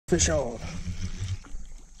Fish on.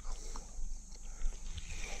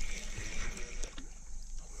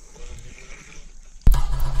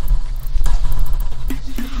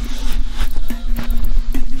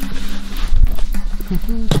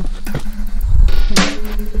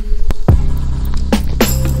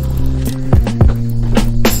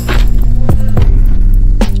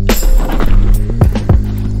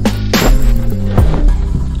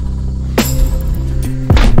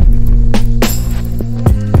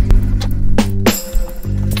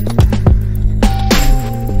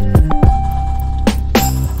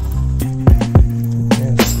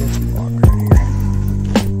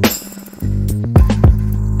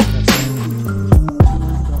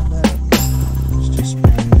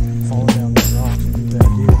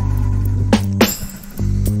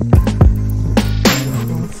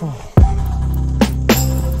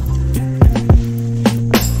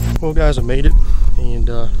 Well guys, I made it, and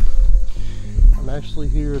I'm actually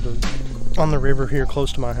here on the river here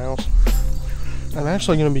close to my house. I'm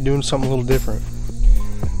actually going to be doing something a little different.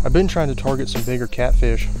 I've been trying to target some bigger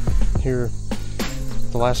catfish here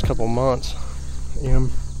the last couple months, and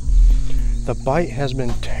the bite has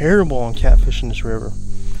been terrible on catfish in this river.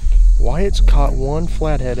 Wyatt's caught one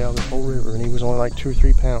flathead out of the whole river, and he was only like 2 or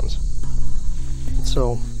 3 pounds.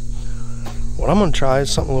 So what I'm going to try is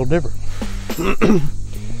something a little different.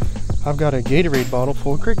 I've got a Gatorade bottle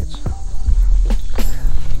full of crickets,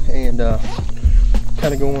 and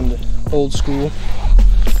kind of going to old school,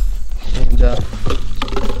 and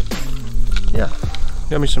yeah,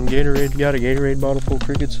 got me some Gatorade. Got a Gatorade bottle full of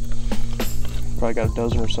crickets. Probably got a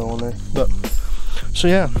dozen or so in there. But so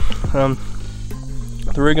yeah, the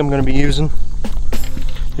rig I'm going to be using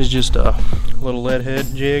is just a little lead head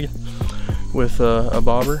jig with a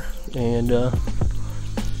bobber, and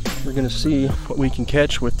we're gonna see what we can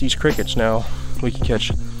catch with these crickets. Now we can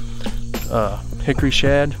catch hickory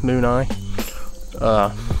shad, moon eye,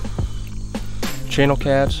 channel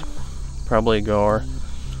cats, probably a gar,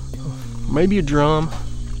 maybe a drum,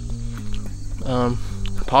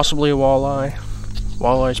 possibly a walleye.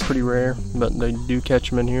 Walleye's pretty rare, but they do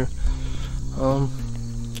catch them in here.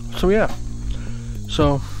 So yeah,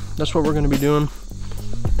 so that's what we're gonna be doing.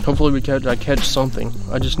 Hopefully I catch something.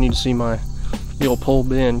 I just need to see my old pole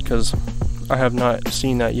bend, because I have not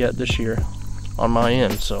seen that yet this year on my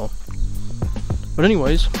end. So, but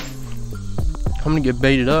anyways, I'm gonna get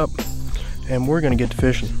baited up and we're gonna get to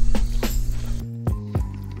fishing.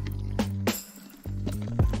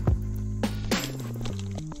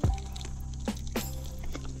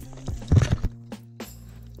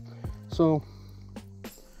 So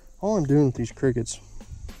all I'm doing with these crickets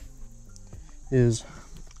is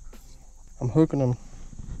I'm hooking them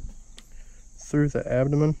through the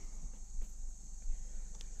abdomen,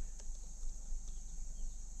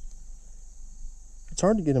 it's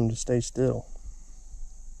hard to get them to stay still.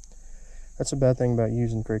 That's a bad thing about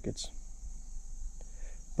using crickets.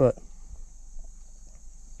 But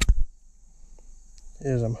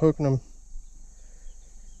is I'm hooking them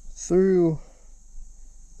through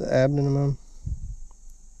the abdomen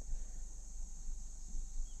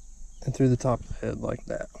and through the top of the head like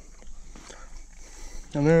that.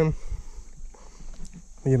 And then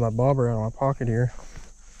let me get my bobber out of my pocket here.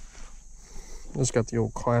 It's got the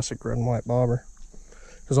old classic red and white bobber,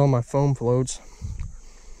 because all my foam floats,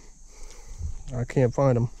 I can't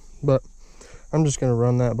find them. But I'm just going to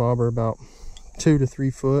run that bobber about 2 to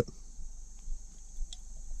 3 foot,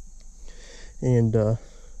 and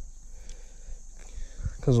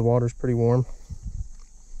because the water's pretty warm.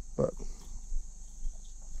 But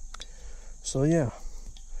so yeah,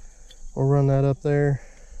 we'll run that up there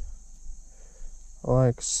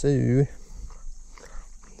like so, and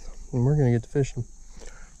we're gonna get to fishing.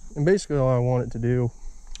 And basically all I want it to do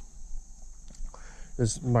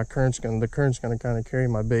is the current's gonna kind of carry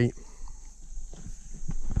my bait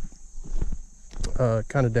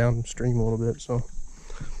kind of downstream a little bit. So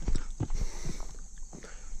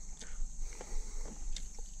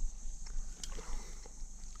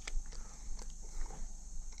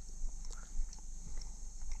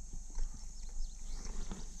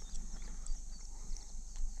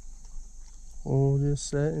we'll just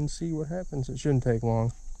set and see what happens. It shouldn't take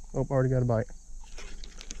long. Oh, already got a bite.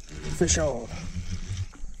 Fish on.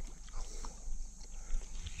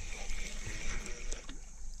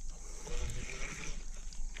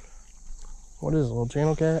 What is it, a little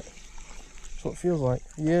channel cat? That's what it feels like.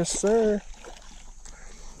 Yes, sir.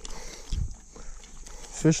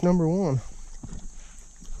 Fish number 1.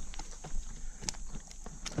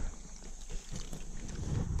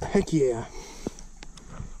 Heck yeah.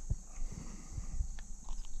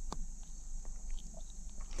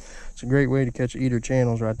 It's a great way to catch eater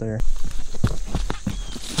channels right there.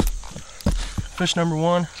 Fish number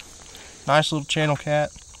one, nice little channel cat.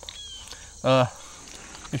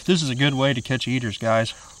 If this is a good way to catch eaters,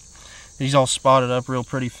 guys, he's all spotted up, real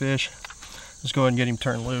pretty fish. Let's go ahead and get him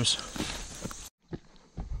turned loose.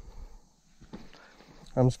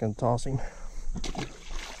 I'm just gonna toss him.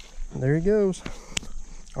 There he goes.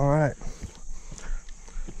 All right,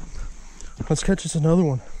 let's catch us another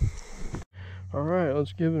one. All right,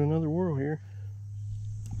 let's give it another whirl here.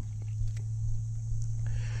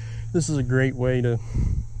 This is a great way to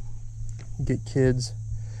get kids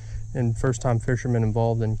and first-time fishermen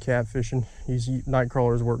involved in catfishing. These night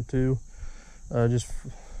crawlers work too. Just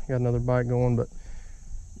got another bite going, but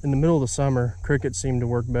in the middle of the summer, crickets seem to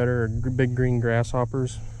work better, or big green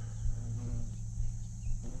grasshoppers.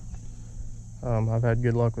 I've had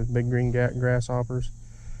good luck with big green grasshoppers.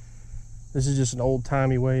 This is just an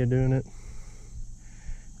old-timey way of doing it.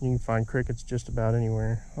 You can find crickets just about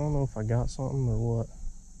anywhere. I don't know if I got something or what,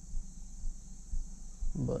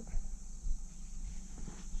 but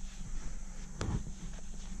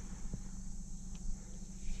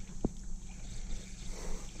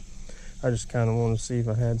I just kind of want to see if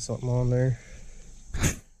I had something on there.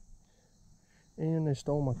 And they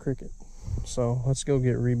stole my cricket. So let's go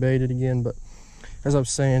get rebaited again. But as I was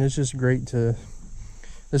saying, it's just great to,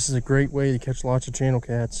 this is a great way to catch lots of channel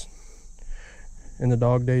cats in the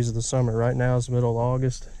dog days of the summer. Right now it's the middle of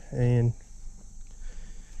August, and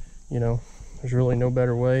you know, there's really no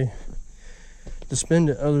better way to spend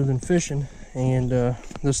it other than fishing. And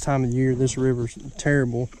this time of the year, this river's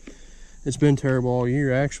terrible. It's been terrible all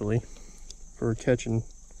year, actually, for catching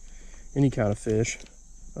any kind of fish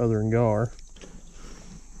other than gar.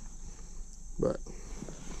 But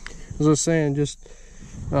as I was saying, just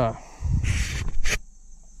when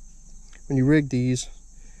you rig these,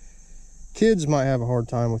 kids might have a hard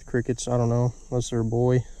time with crickets. I don't know, unless they're a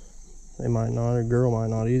boy, they might not, or a girl might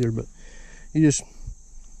not either. But you just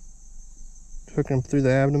hook them through the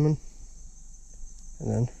abdomen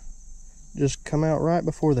and then just come out right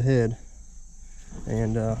before the head,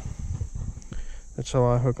 and that's how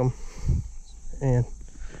I hook them. And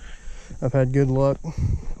I've had good luck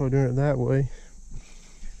with doing it that way.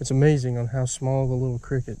 It's amazing on how small the little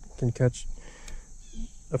cricket can catch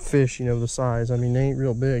a fish, you know, the size. I mean, they ain't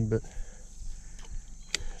real big, but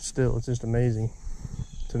still, it's just amazing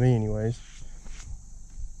to me anyways.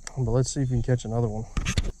 But let's see if we can catch another one.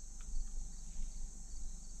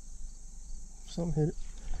 Something hit it.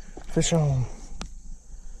 Fish on.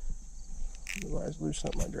 Otherwise, loosen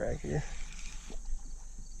up my drag here.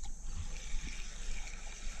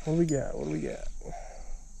 What do we got? What do we got?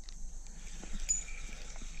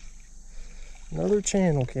 Another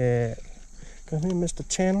channel cat. Come here, Mr.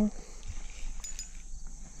 Channel.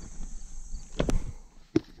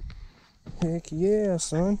 Heck yeah,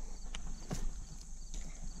 son.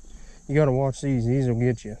 You gotta watch these. These will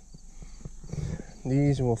get you.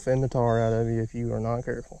 These will offend the tar out of you if you are not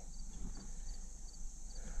careful.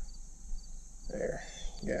 There,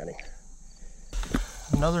 got him.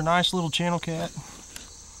 Another nice little channel cat.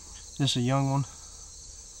 This is a young one.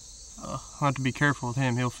 I'll have to be careful with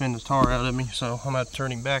him. He'll offend the tar out of me, so I'm gonna have to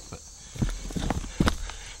turn him back. But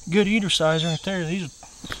good eater size right there. These are,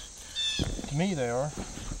 to me, they are.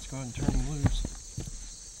 Let's go ahead and turn him loose.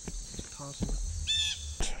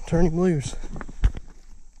 Turn him loose.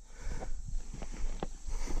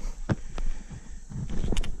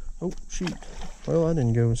 Oh, shoot. Well, that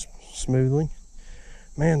didn't go smoothly.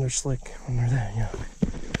 Man, they're slick when they're that young.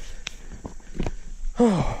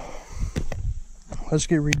 Oh. Let's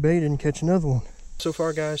get rebaited and catch another one. So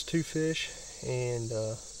far, guys, 2 fish, and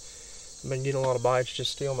I've been getting a lot of bites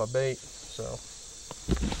just stealing my bait, so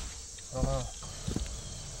I don't know.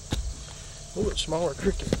 A little bit smaller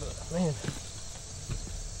cricket, but man,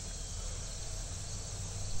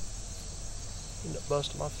 end up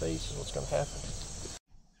busting my face is what's gonna happen.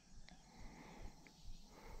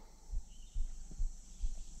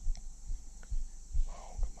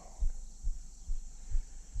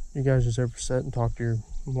 You guys just ever sit and talk to your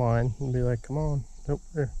line and be like, come on, nope,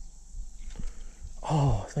 there.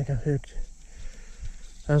 Oh, I think I hooked.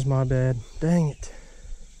 That was my bad. Dang it.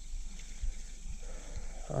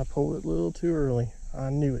 I pulled it a little too early. I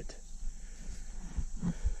knew it.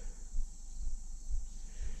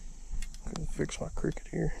 Gonna fix my cricket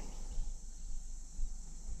here.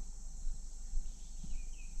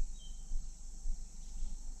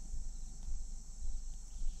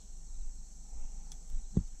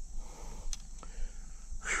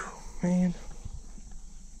 Man,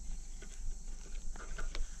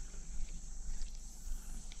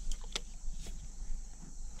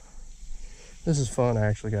 This is fun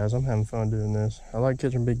actually, guys. I'm having fun doing this. I like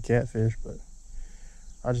catching big catfish, but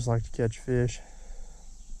I just like to catch fish.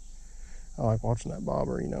 I like watching that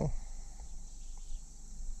bobber, you know.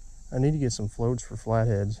 I need to get some floats for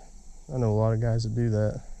flatheads. I know a lot of guys that do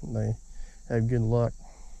that, and they have good luck.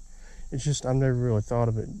 It's just I've never really thought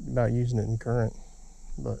about using it in current,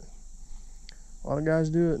 but a lot of guys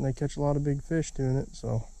do it and they catch a lot of big fish doing it,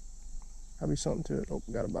 so that'll be something to it. Oh,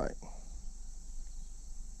 got a bite.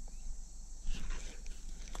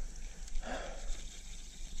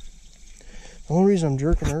 The only reason I'm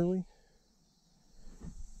jerking early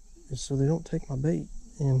is so they don't take my bait,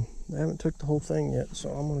 and they haven't took the whole thing yet, so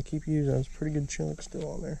I'm going to keep using it. It's a pretty good chunk still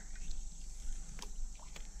on there.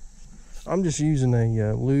 I'm just using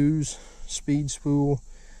a Lews Speed Spool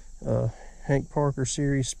Hank Parker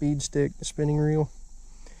series speed stick spinning reel.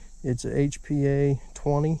 It's a HPA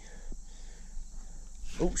 20.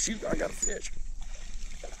 Oh shoot, I got a fish.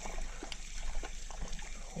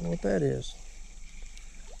 I don't know what that is.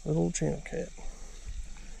 Little channel cat.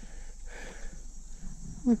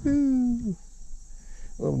 Woohoo!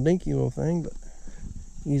 A little dinky little thing, but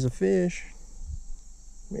he's a fish.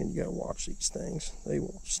 Man, you gotta watch these things. They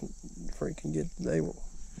will freaking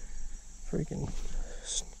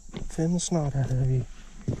fin the snot out of you.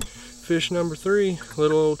 Fish number 3,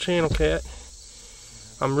 little old channel cat.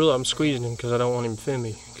 I'm squeezing him because I don't want him to fin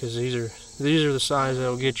me, because these are the size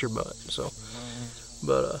that'll get your butt. So,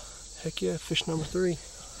 but heck yeah, fish number 3.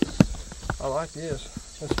 I like this.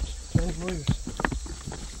 Let's turn him loose.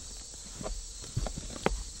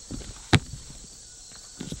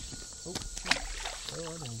 Oh,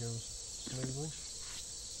 that didn't go smoothly.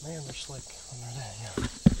 Man, they're slick under that, yeah.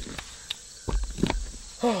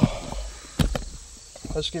 Oh,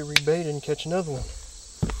 let's get rebaited and catch another one.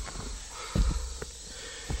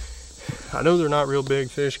 I know they're not real big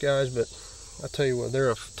fish, guys, but I tell you what, they're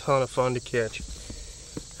a ton of fun to catch.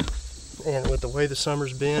 And with the way the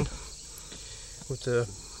summer's been, with the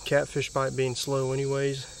catfish bite being slow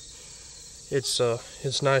anyways, it's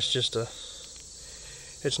nice just to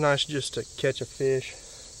catch a fish,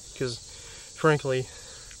 because frankly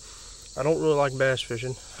I don't really like bass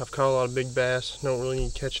fishing. I've caught a lot of big bass, don't really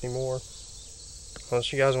need to catch any more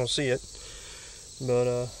unless you guys want to see it,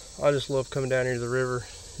 but I just love coming down here to the river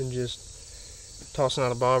and just tossing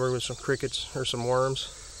out a bobber with some crickets or some worms,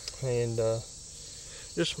 and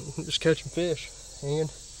just catching fish.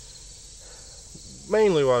 And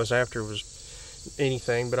mainly what I was after was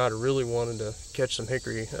anything, but I really wanted to catch some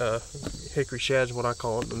hickory shads, what I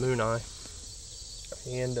call it, the moon eye.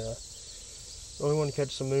 And really want to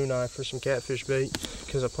catch some moon eye for some catfish bait,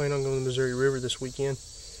 because I plan on going to the Missouri River this weekend.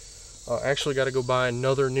 Actually got to go buy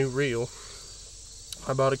another new reel.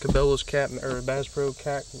 I bought a Cabela's Bass Pro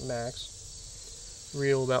Cat Max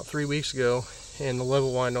reel about 3 weeks ago, and the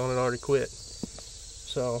level wind on it already quit.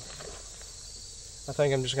 So I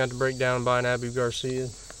think I'm just going to have to break down and buy an Abu Garcia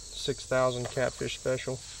 6000 catfish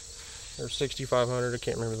special, or 6500, I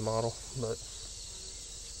can't remember the model, but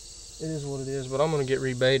it is what it is. But I'm going to get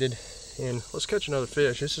rebaited and let's catch another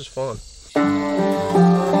fish. This is fun.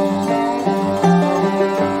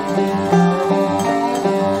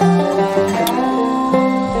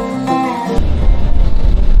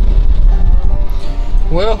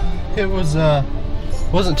 Well, it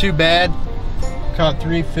wasn't too bad. Caught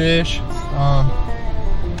 3 fish.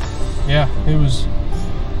 Yeah,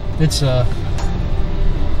 it's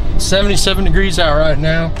 77 degrees out right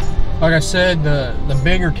now. Like I said, the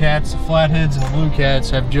bigger cats, the flatheads and the blue cats,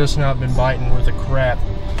 have just not been biting worth a crap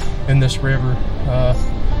in this river.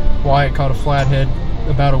 Wyatt caught a flathead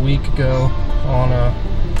about a week ago on a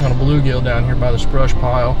bluegill down here by this brush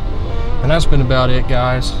pile, and that's been about it,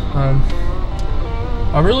 guys.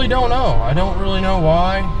 I really don't know. I don't really know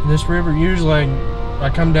why. This river, usually I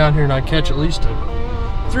come down here and I catch at least a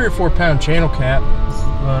 3 or 4 pound channel cat,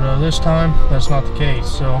 but this time that's not the case.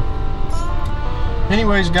 So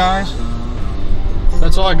anyways, guys,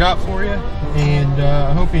 that's all I got for you, and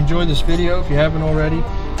I hope you enjoyed this video. If you haven't already,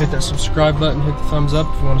 hit that subscribe button, hit the thumbs up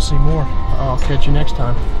if you want to see more. I'll catch you next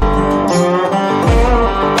time.